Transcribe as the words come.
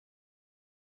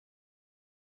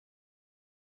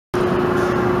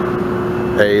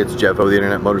Hey, it's Jeff O, the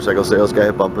Internet Motorcycle Sales Guy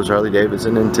at Bumpus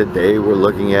Harley-Davidson, and today we're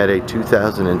looking at a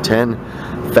 2010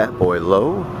 Fat Boy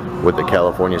Low with the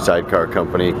California Sidecar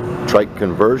Company Trike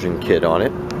conversion kit on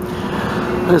it.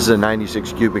 This is a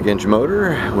 96 cubic inch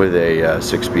motor with a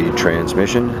 6-speed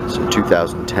transmission. It's a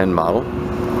 2010 model.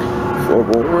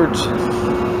 Floorboards.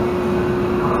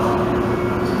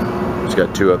 It's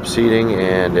got 2-up seating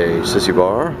and a sissy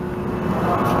bar.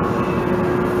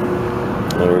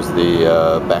 There's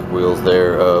the back wheels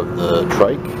there of the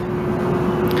Trike.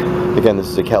 Again, this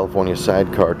is a California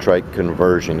Sidecar Trike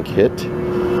conversion kit. See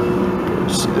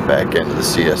the back end of the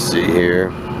CSC here.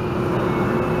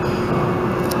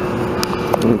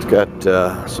 And it's got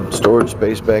some storage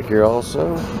space back here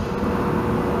also.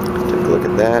 Take a look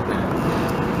at that.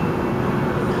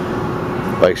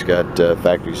 Bike's got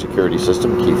factory security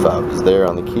system. Key fob is there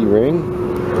on the key ring.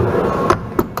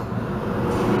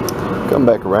 Come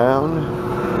back around.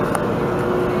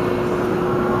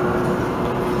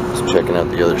 Checking out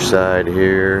the other side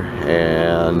here,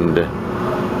 and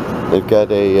they've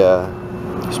got a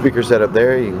speaker set up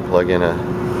there. You can plug in a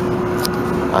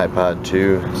iPod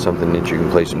too, something that you can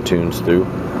play some tunes through.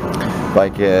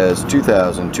 Bike has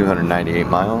 2,298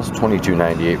 miles,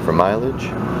 2298 for mileage,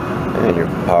 and your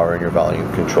power and your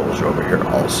volume controls are over here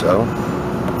also.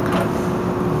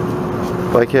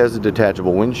 Bike has a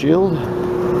detachable windshield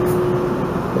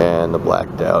and the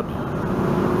blacked out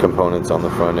components on the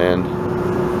front end,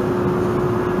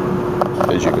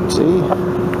 as you can see,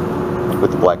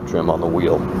 with the black trim on the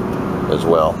wheel as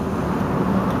well.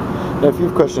 Now, if you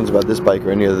have questions about this bike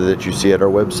or any other that you see at our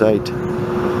website,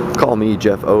 call me,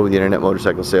 Jeff O, the Internet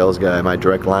Motorcycle Sales Guy. My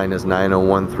direct line is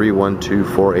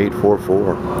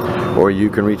 901-312-4844, or you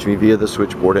can reach me via the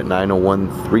switchboard at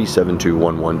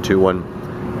 901-372-1121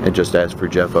 and just ask for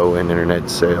Jeff O and Internet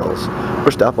Sales,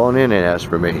 or stop on in and ask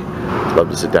for me. I'd love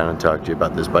to sit down and talk to you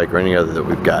about this bike or any other that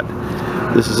we've got.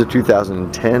 This is a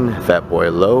 2010 Fat Boy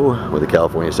Low with a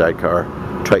California Sidecar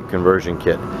Trike conversion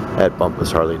kit at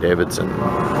Bumpus Harley-Davidson.